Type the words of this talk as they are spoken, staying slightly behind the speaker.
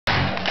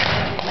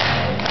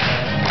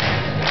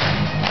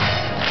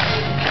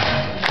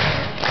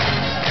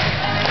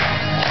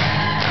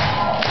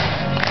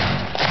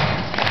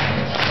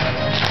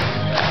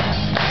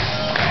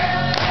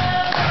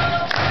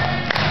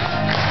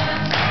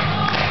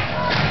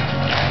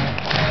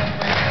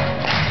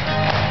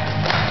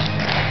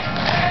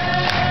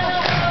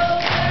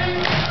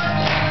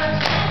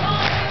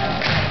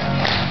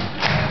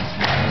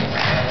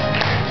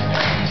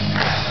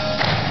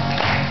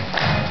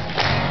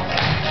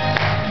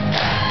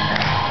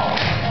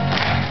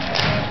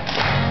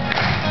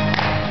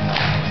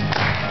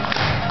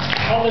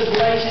Honda's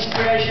latest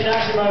creation,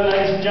 Asimo,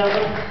 ladies and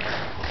gentlemen.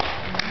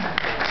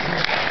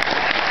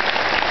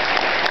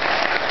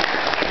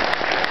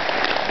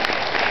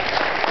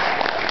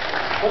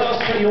 Well, that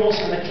was pretty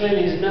awesome. There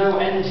clearly is no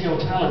end to your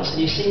talents,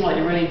 and you seem like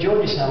you really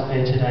enjoyed yourself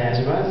here today,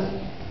 Asimo.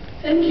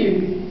 Thank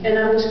you.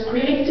 And I was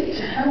created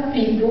to help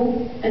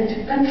people and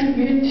to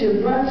contribute to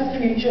a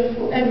brighter future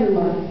for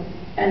everyone.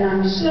 And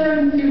I'm so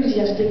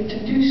enthusiastic to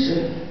do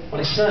so. Well,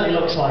 it certainly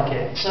looks like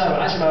it. So,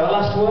 Asimo, a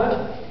last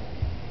word?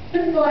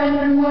 Goodbye,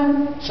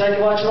 everyone. Say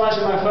goodbye to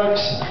Asimo, folks.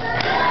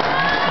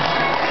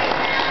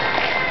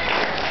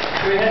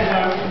 Can we head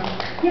home?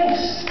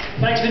 Yes.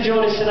 Thanks for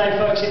joining us today,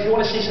 folks. If you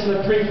want to see some of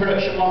the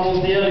pre-production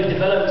models, the early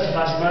developments of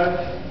Asimo,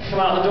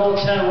 come out the door,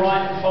 turn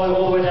right, and follow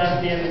all the way down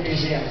to the end of the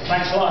museum.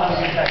 Thanks a lot. Have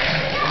a good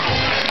day.